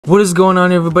What is going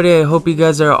on, everybody? I hope you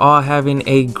guys are all having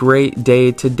a great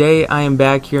day. Today I am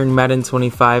back here in Madden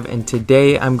 25, and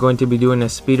today I'm going to be doing a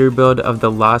speed rebuild of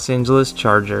the Los Angeles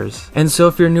Chargers. And so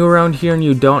if you're new around here and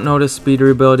you don't know what a speed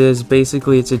rebuild is,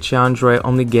 basically it's a challenge where I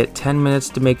only get 10 minutes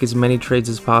to make as many trades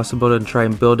as possible to try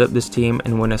and build up this team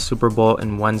and win a Super Bowl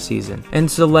in one season.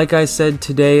 And so like I said,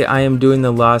 today I am doing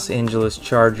the Los Angeles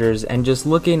Chargers, and just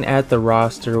looking at the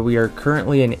roster, we are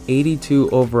currently an 82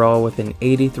 overall with an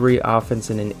 83 offense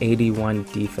and an 81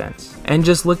 defense. And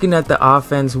just looking at the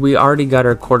offense, we already got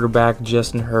our quarterback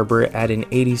Justin Herbert at an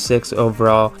 86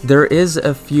 overall. There is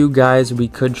a few guys we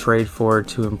could trade for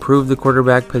to improve the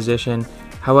quarterback position.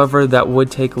 However, that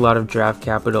would take a lot of draft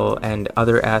capital and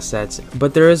other assets,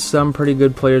 but there is some pretty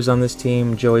good players on this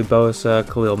team. Joey Bosa,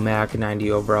 Khalil Mack,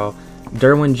 90 overall.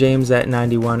 Derwin James at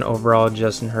 91 overall,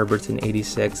 Justin Herbert's an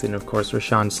 86, and of course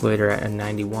Rashawn Slater at a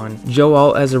 91. Joe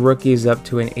Alt as a rookie is up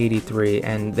to an 83,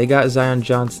 and they got Zion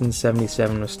Johnson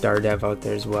 77 with Star Dev out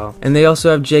there as well. And they also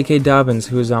have J.K. Dobbins,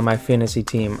 who was on my fantasy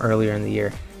team earlier in the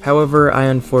year. However, I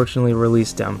unfortunately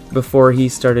released him before he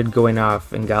started going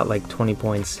off and got like 20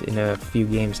 points in a few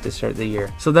games to start the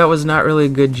year. So that was not really a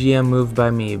good GM move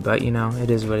by me, but you know, it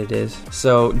is what it is.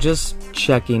 So just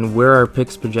checking where our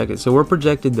picks projected. So we're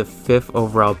projected the 5th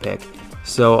overall pick.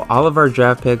 So all of our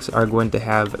draft picks are going to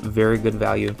have very good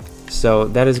value. So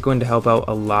that is going to help out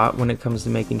a lot when it comes to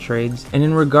making trades. And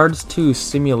in regards to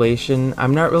simulation,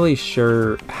 I'm not really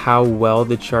sure how well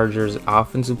the Chargers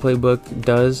offensive playbook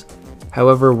does.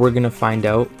 However, we're going to find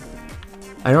out.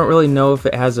 I don't really know if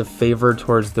it has a favor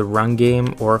towards the run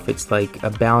game, or if it's like a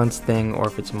balanced thing, or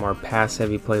if it's a more pass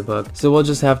heavy playbook. So we'll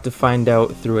just have to find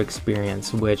out through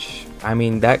experience, which, I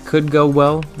mean, that could go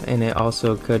well, and it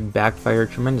also could backfire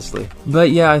tremendously.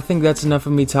 But yeah, I think that's enough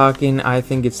of me talking. I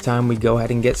think it's time we go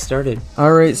ahead and get started.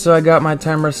 Alright, so I got my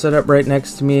timer set up right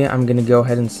next to me. I'm going to go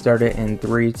ahead and start it in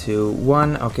 3, 2,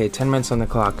 1. Okay, 10 minutes on the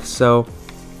clock. So,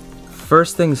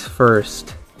 first things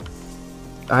first.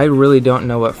 I really don't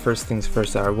know what first things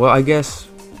first are. Well, I guess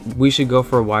we should go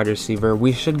for a wide receiver.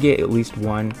 We should get at least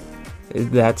one.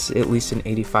 That's at least an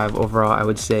 85 overall, I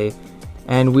would say.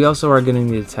 And we also are going to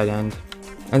need a tight end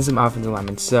and some offensive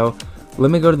linemen. So let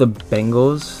me go to the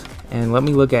Bengals and let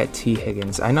me look at T.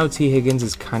 Higgins. I know T. Higgins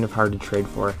is kind of hard to trade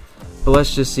for, but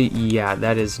let's just see. Yeah,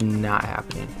 that is not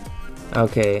happening.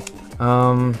 Okay.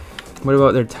 What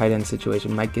about their tight end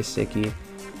situation? Mike Gesicki,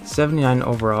 79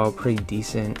 overall, pretty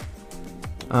decent.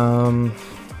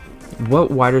 What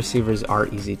wide receivers are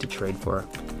easy to trade for?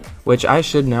 Which I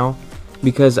should know,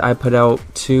 because I put out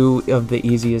 2 of the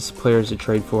easiest players to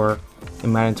trade for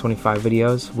in Madden 25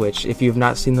 videos, which if you have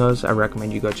not seen those, I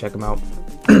recommend you go check them out.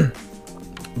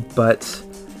 But,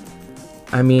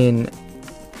 I mean,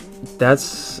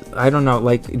 that's, I don't know,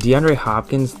 like DeAndre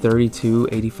Hopkins, 32,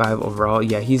 85 overall,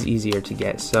 yeah, he's easier to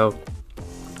get. So,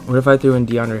 what if I threw in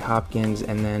DeAndre Hopkins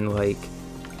and then like,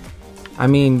 I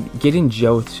mean, getting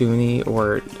Joe Thuney,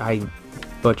 or I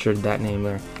butchered that name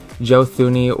there, Joe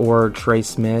Thuney or Trey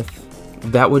Smith,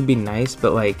 that would be nice,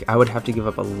 but like I would have to give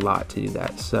up a lot to do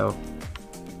that, so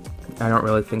I don't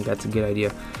really think that's a good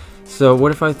idea. So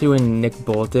what if I threw in Nick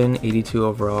Bolton, 82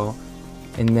 overall,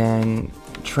 and then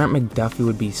Trent McDuffie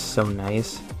would be so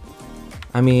nice.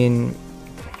 I mean,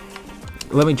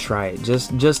 let me try it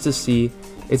just to see.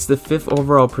 It's the 5th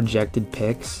overall projected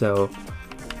pick, so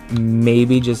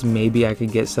maybe, just maybe, I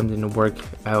could get something to work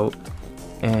out.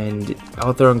 And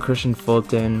I'll throw in Christian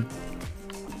Fulton,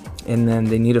 and then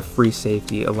they need a free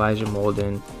safety, Elijah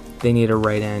Molden. They need a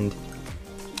right end,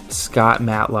 Scott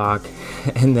Matlock,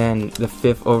 and then the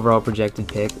 5th overall projected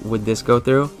pick. Would this go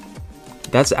through?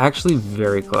 That's actually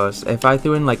very close. If I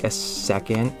threw in like a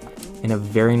 2nd and a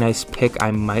very nice pick,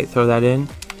 I might throw that in.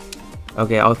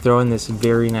 Okay, I'll throw in this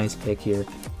very nice pick here.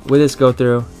 Would this go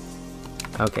through?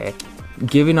 Okay.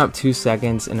 Giving up 2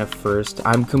 seconds and a 1st,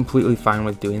 I'm completely fine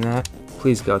with doing that.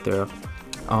 Please go through.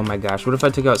 Oh my gosh, what if I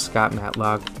took out Scott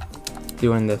Matlock,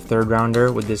 threw in the 3rd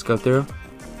rounder? Would this go through?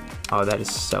 Oh, that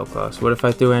is so close. What if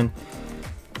I threw in,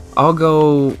 I'll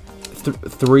go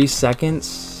 3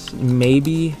 seconds,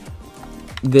 maybe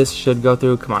this should go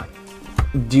through. Come on,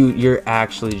 dude, you're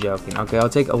actually joking. Okay, I'll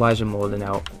take Elijah Molden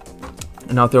out,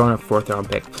 and I'll throw in a 4th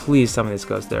round pick. Please tell me this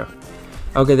goes through.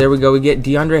 Okay, there we go. We get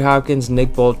DeAndre Hopkins,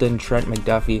 Nick Bolton, Trent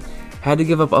McDuffie. Had to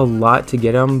give up a lot to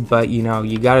get him, but you know,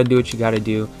 you got to do what you got to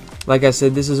do. Like I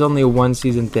said, this is only a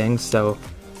 1-season thing, so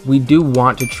we do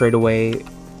want to trade away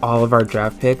all of our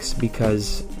draft picks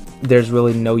because there's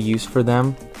really no use for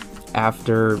them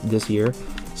after this year.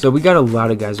 So we got a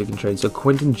lot of guys we can trade. So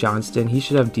Quentin Johnston, he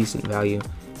should have decent value.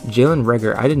 Jalen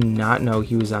Reagor, I did not know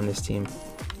he was on this team.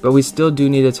 But we still do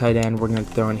need a tight end. We're going to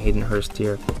throw in Hayden Hurst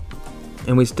here.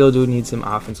 And we still do need some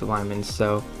offensive linemen,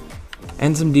 so,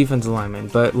 and some defensive linemen.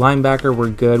 But linebacker, we're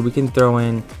good. We can throw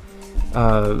in,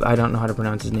 I don't know how to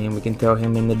pronounce his name. We can throw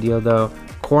him in the deal, though.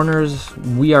 Corners,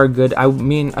 we are good. I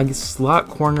mean, I guess slot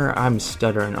corner, I'm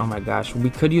stuttering. Oh my gosh, we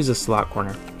could use a slot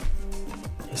corner.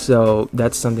 So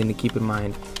that's something to keep in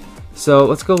mind. So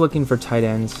let's go looking for tight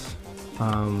ends.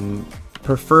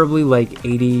 Preferably like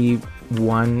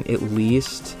 81 at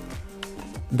least.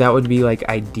 That would be like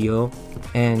ideal.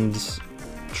 And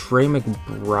Trey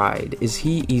McBride, is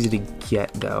he easy to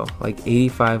get though? Like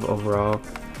 85 overall.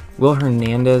 Will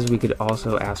Hernandez, we could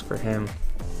also ask for him.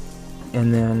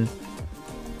 And then,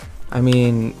 I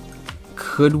mean,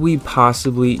 could we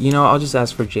possibly, you know, I'll just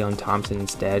ask for Jalen Thompson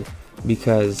instead,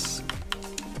 because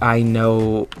I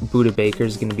know Buda Baker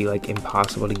is going to be like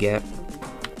impossible to get.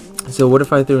 So what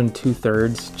if I threw in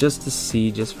 2/3 just to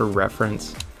see, just for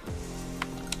reference?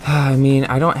 I mean,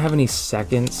 I don't have any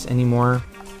seconds anymore.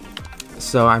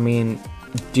 So, I mean,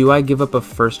 do I give up a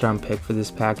first round pick for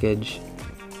this package?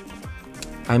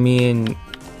 I mean,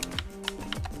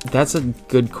 that's a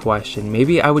good question.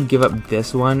 Maybe I would give up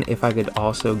this one if I could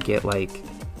also get like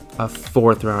a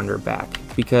 4th rounder back.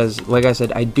 Because, like I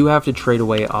said, I do have to trade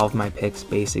away all of my picks,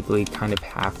 basically. Kind of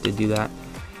have to do that.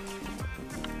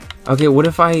 Okay, what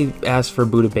if I ask for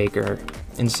Buda Baker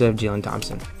instead of Jalen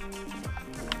Thompson?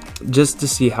 Just to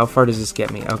see how far does this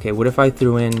get me. Okay, what if I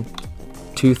threw in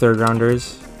 2 3rd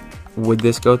rounders? Would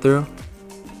this go through?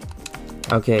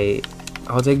 Okay,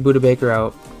 I'll take Buda Baker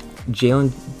out.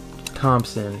 Jalen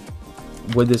Thompson,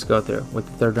 would this go through with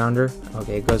the 3rd rounder?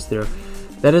 Okay, it goes through.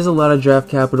 That is a lot of draft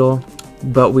capital,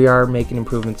 but we are making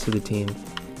improvements to the team.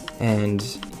 And,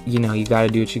 you know, you got to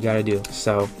do what you got to do.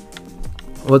 So,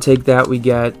 we'll take that. We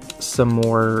get some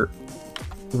more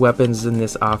weapons in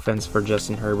this offense for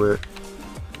Justin Herbert.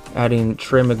 Adding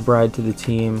Trey McBride to the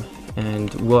team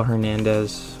and Will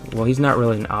Hernandez. Well, he's not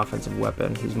really an offensive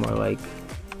weapon. He's more like,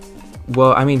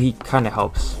 well, I mean, he kind of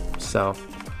helps. So,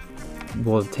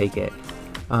 we'll take it.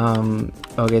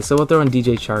 Okay, so we'll throw in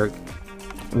DJ Chark.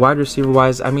 Wide receiver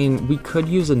wise, I mean, we could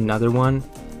use another one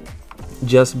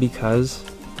just because,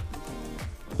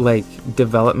 like,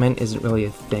 development isn't really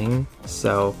a thing.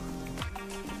 So,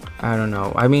 I don't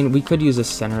know. I mean, we could use a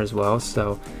center as well.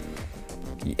 So,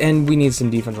 and we need some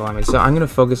defensive linemen. So, I'm going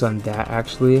to focus on that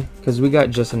actually because we got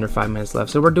just under 5 minutes left.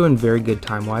 So, we're doing very good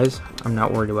time-wise. I'm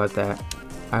not worried about that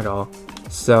at all.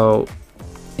 So,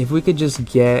 if we could just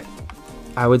get,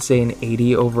 I would say, an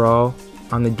 80 overall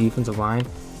on the defensive line.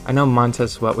 I know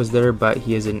Montez Sweat was there, but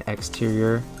he is an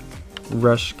exterior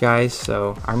rush guy,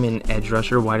 so I'm an edge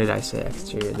rusher. Why did I say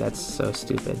exterior? That's so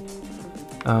stupid.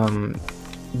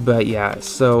 But yeah,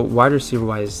 so wide receiver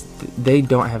wise, they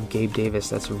don't have Gabe Davis.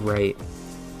 That's right.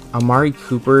 Amari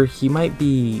Cooper, he might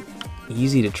be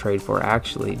easy to trade for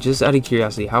actually. Just out of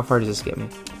curiosity, how far does this get me?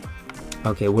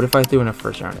 Okay, what if I threw in a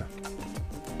 1st rounder?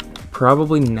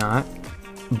 Probably not,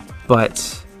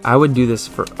 but I would do this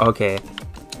for, okay,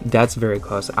 that's very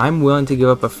close. I'm willing to give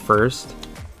up a 1st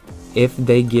if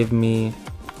they give me,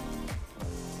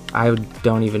 I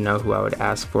don't even know who I would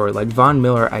ask for. Like Von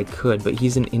Miller, I could, but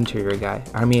he's an interior guy.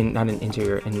 I mean, not an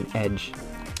interior, an edge.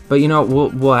 But you know,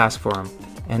 we'll ask for him,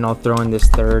 and I'll throw in this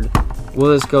 3rd. Will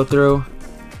this go through?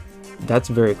 That's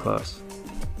very close.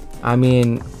 I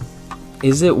mean,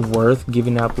 is it worth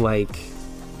giving up like?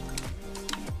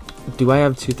 Do I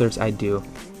have 2/3? I do.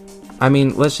 I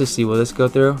mean, let's just see. Will this go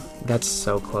through? That's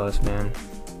so close, man.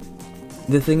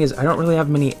 The thing is, I don't really have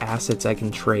many assets I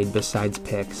can trade besides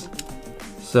picks.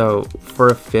 So, for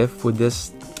a 5th, would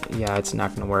this... Yeah, it's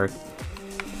not going to work.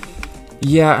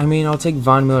 Yeah, I mean, I'll take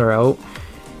Von Miller out.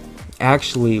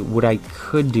 Actually, what I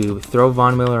could do, throw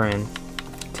Von Miller in,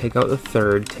 take out the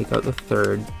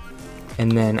 3rd,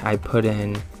 and then I put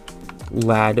in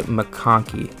Ladd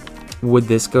McConkey. Would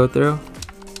this go through?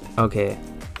 Okay.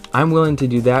 I'm willing to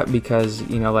do that because,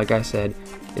 you know, like I said,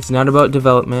 it's not about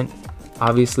development.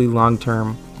 Obviously,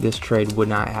 long-term, this trade would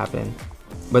not happen.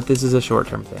 But this is a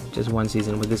short-term thing. Just 1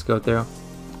 season. Would this go through?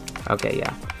 Okay,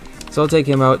 yeah. So I'll take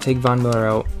him out, take Von Miller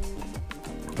out.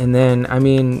 And then, I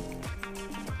mean,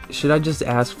 should I just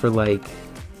ask for, like,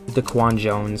 Daquan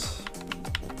Jones?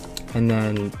 And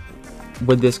then,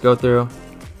 would this go through?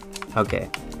 Okay.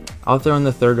 I'll throw in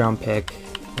the 3rd round pick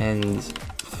and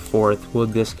 4th. Will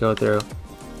this go through?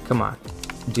 Come on.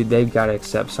 Dude, they've got to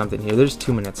accept something here. There's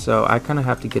 2 minutes, so I kind of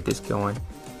have to get this going.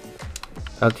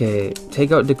 Okay,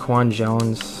 take out Daquan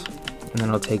Jones, and then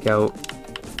I'll take out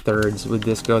 3rds. Would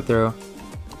this go through?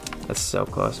 That's so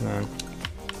close, man.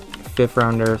 5th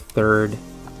rounder, 3rd.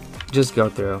 Just go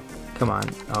through. Come on.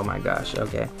 Oh my gosh,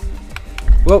 okay.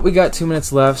 Well, we got 2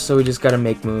 minutes left, so we just got to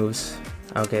make moves.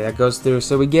 Okay, that goes through.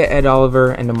 So we get Ed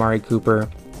Oliver and Amari Cooper,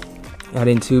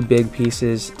 adding 2 big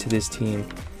pieces to this team.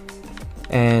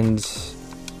 And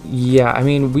yeah, I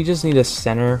mean, we just need a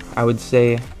center, I would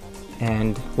say.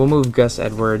 And we'll move Gus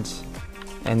Edwards,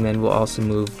 and then we'll also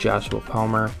move Joshua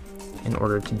Palmer in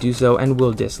order to do so, and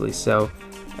Will Dissly. So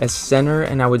a center,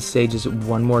 and I would say just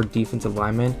one more defensive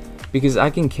lineman, because I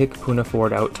can kick Poona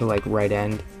Ford out to like right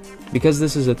end, because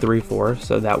this is a 3-4,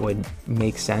 so that would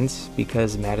make sense,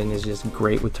 because Madden is just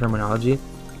great with terminology.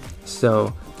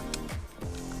 So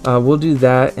we'll do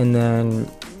that, and then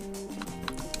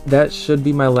that should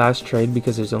be my last trade,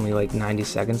 because there's only like 90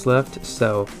 seconds left.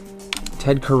 So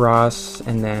Ted Karras,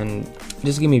 and then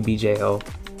just give me BJ Hill,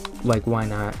 like why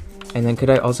not? And then could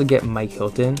I also get Mike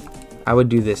Hilton? I would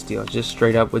do this deal, just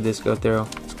straight up with this go through.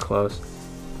 It's close.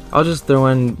 I'll just throw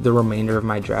in the remainder of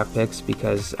my draft picks,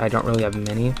 because I don't really have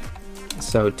many.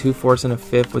 So 2 4ths and a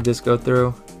 5th with this go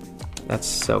through. That's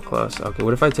so close. Okay,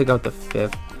 what if I take out the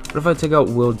 5th? What if I take out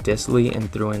Will Dissly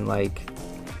and threw in like,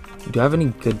 do I have any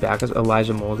good backups?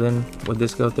 Elijah Molden with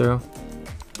this go through?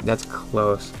 That's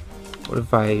close. What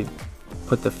if I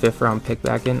put the 5th round pick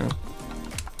back in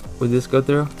with this go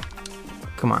through?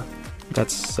 Come on.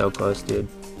 That's so close, dude.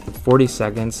 40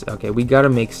 seconds. Okay, we gotta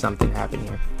make something happen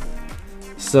here.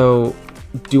 So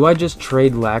do I just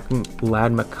trade Lad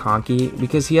McConkey?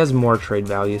 Because he has more trade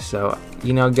value, so,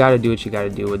 you know, gotta do what you gotta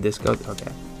do with this go.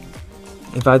 Okay.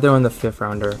 If I throw in the 5th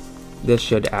rounder, this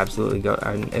should absolutely go.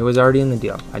 It was already in the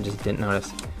deal. I just didn't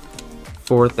notice.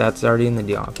 4th, that's already in the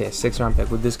deal. Okay, 6th round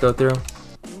pick. Would this go through?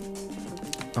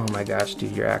 Oh my gosh,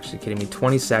 dude, you're actually kidding me.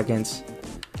 20 seconds.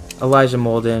 Elijah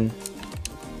Molden.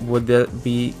 Would that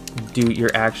be... Dude,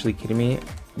 you're actually kidding me.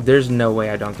 There's no way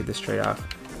I don't get this trade off.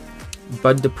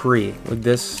 Bud Dupree. Would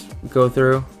this go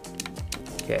through?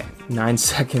 Okay, 9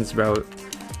 seconds, bro.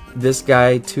 This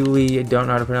guy, Thule, I don't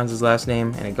know how to pronounce his last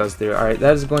name, and it goes through. Alright,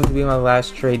 that is going to be my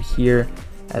last trade here,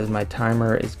 as my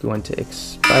timer is going to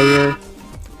expire.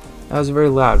 That was very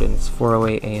loud, and it's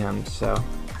 4:08 a.m., so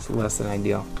it's less than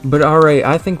ideal. But alright,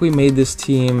 I think we made this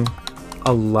team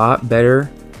a lot better.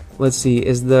 Let's see,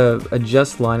 is the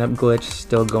adjust lineup glitch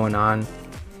still going on?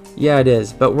 Yeah, it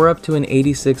is, but we're up to an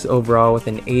 86 overall with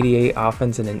an 88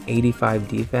 offense and an 85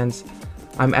 defense.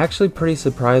 I'm actually pretty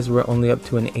surprised we're only up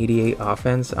to an 88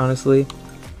 offense, honestly.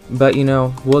 But, you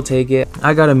know, we'll take it.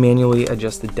 I gotta manually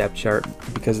adjust the depth chart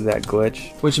because of that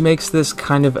glitch, which makes this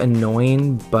kind of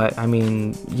annoying, but, I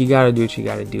mean, you gotta do what you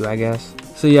gotta do, I guess.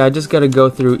 So, yeah, I just gotta go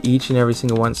through each and every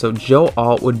single one. So, Joe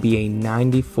Alt would be a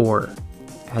 94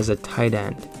 as a tight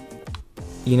end.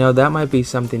 You know, that might be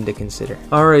something to consider.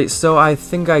 Alright, so I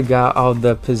think I got all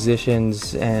the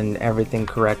positions and everything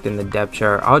correct in the depth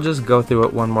chart. I'll just go through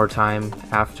it one more time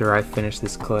after I finish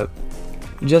this clip,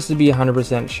 just to be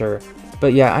 100% sure.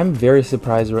 But yeah, I'm very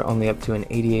surprised we're only up to an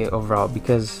 88 overall,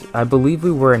 because I believe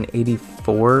we were an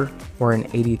 84 or an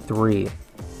 83,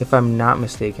 if I'm not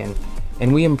mistaken.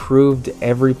 And we improved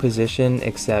every position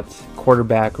except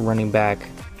quarterback, running back,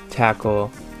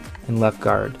 tackle, and left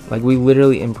guard. Like, we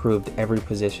literally improved every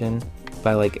position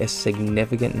by like a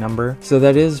significant number. So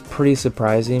that is pretty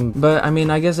surprising, but I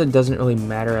mean, I guess it doesn't really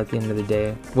matter at the end of the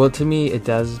day. Well, to me it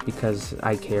does, because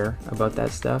I care about that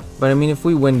stuff. But I mean, if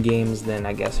we win games, then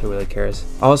I guess who really cares?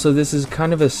 Also, this is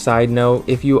kind of a side note.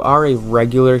 If you are a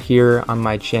regular here on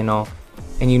my channel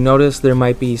and you notice there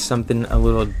might be something a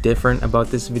little different about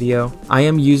this video, I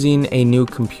am using a new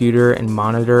computer and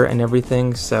monitor and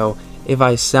everything, so if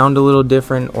I sound a little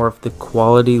different or if the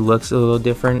quality looks a little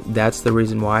different, that's the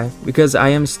reason why. Because I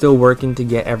am still working to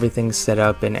get everything set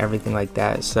up and everything like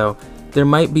that. So there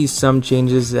might be some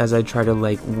changes as I try to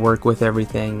like work with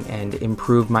everything and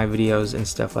improve my videos and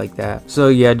stuff like that. So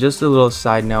yeah, just a little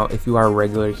side note if you are a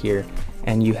regular here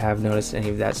and you have noticed any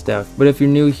of that stuff. But if you're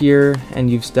new here and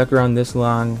you've stuck around this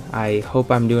long, I hope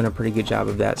I'm doing a pretty good job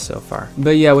of that so far.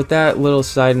 But yeah, with that little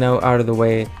side note out of the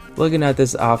way, looking at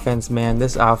this offense, man,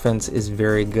 this offense is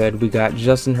very good. We got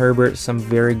Justin Herbert, some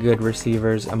very good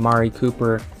receivers, Amari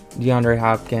Cooper, DeAndre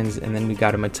Hopkins, and then we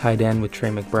got him a tight end with Trey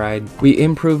McBride. We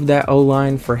improved that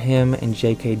O-line for him and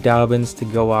J.K. Dobbins to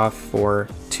go off for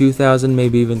 2,000,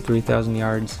 maybe even 3,000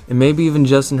 yards. And maybe even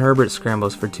Justin Herbert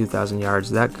scrambles for 2,000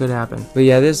 yards. That could happen. But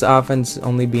yeah, this offense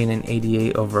only being an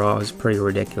 88 overall is pretty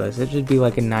ridiculous. It should be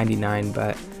like a 99,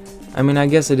 but I mean, I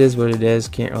guess it is what it is.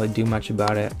 Can't really do much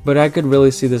about it. But I could really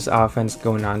see this offense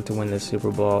going on to win the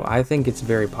Super Bowl. I think it's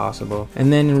very possible.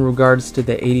 And then in regards to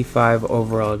the 85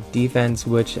 overall defense,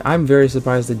 which I'm very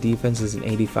surprised the defense is an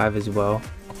 85 as well.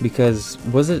 Because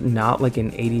was it not like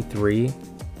an 83?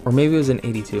 Or maybe it was an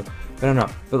 82. I don't know.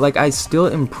 But like, I still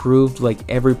improved like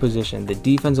every position. The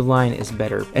defensive line is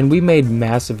better. And we made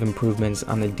massive improvements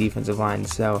on the defensive line.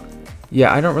 So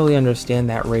yeah, I don't really understand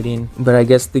that rating, but I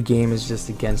guess the game is just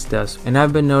against us. And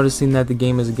I've been noticing that the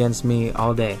game is against me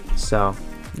all day, so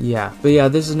yeah. But yeah,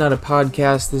 this is not a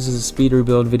podcast, this is a speed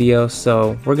rebuild video,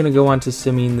 so we're gonna go on to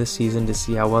simming this season to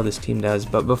see how well this team does.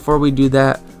 But before we do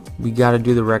that, we gotta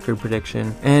do the record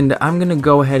prediction. And I'm gonna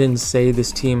go ahead and say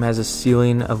this team has a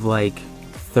ceiling of like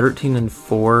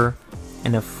 13-4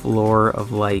 and a floor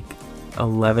of like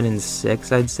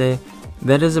 11-6, I'd say.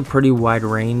 That is a pretty wide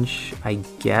range, I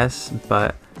guess,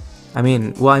 but I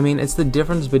mean, it's the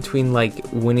difference between like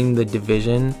winning the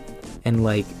division and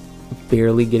like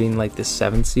barely getting like the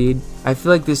 7th seed. I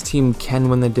feel like this team can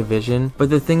win the division, but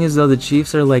the thing is though, the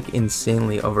Chiefs are like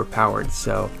insanely overpowered,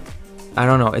 so I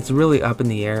don't know, it's really up in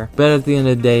the air. But at the end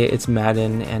of the day, it's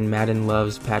Madden, and Madden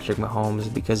loves Patrick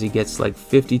Mahomes because he gets like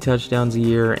 50 touchdowns a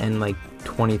year and like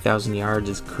 20,000 yards.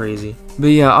 It's crazy. But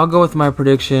yeah, I'll go with my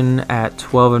prediction at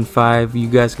 12-5. You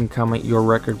guys can comment your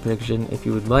record prediction if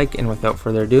you would like, and without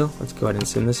further ado, let's go ahead and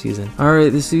sim the season.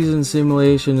 Alright, the season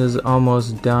simulation is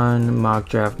almost done. Mock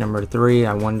draft number 3.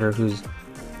 I wonder who's...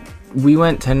 We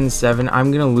went 10-7.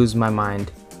 I'm gonna lose my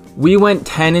mind. We went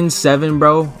 10-7,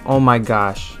 bro. Oh my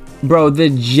gosh. Bro, the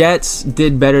Jets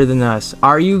did better than us.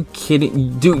 Are you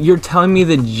kidding? Dude, you're telling me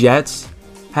the Jets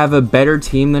have a better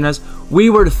team than us?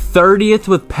 We were 30th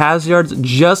with pass yards.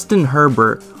 Justin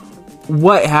Herbert.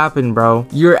 What happened, bro?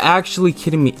 You're actually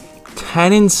kidding me.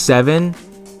 10-7?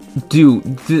 Dude,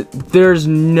 there's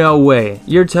no way.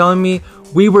 You're telling me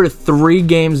we were 3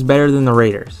 games better than the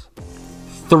Raiders.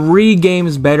 3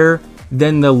 games better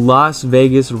than the Las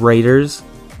Vegas Raiders?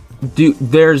 Dude,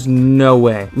 there's no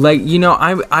way. Like, you know,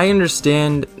 I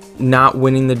understand not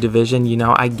winning the division, you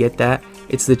know, I get that.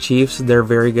 It's the Chiefs, they're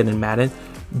very good in Madden.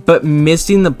 But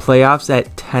missing the playoffs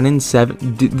at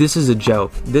 10-7, dude, this is a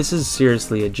joke. This is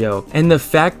seriously a joke. And the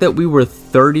fact that we were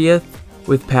 30th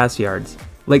with pass yards.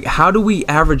 Like, how do we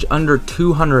average under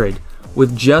 200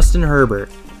 with Justin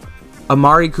Herbert,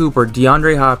 Amari Cooper,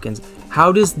 DeAndre Hopkins?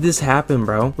 How does this happen,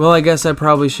 bro? Well, I guess I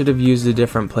probably should have used a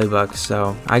different playbook,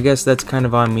 so I guess that's kind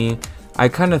of on me. I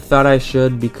kind of thought I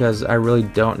should because I really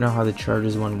don't know how the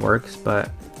Chargers one works, but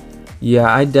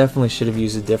yeah, I definitely should have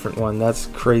used a different one. That's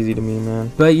crazy to me,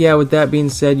 man. But yeah, with that being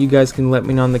said, you guys can let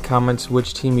me know in the comments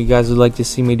which team you guys would like to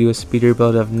see me do a speeder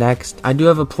build of next. I do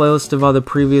have a playlist of all the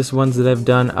previous ones that I've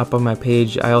done up on my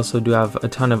page. I also do have a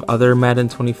ton of other Madden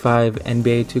 25,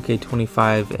 NBA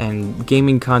 2K25, and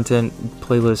gaming content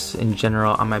playlists in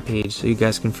general on my page, so you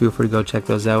guys can feel free to go check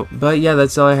those out. But yeah,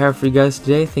 that's all I have for you guys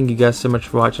today. Thank you guys so much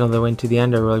for watching all the way to the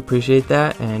end. I really appreciate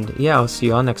that, and yeah, I'll see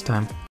you all next time.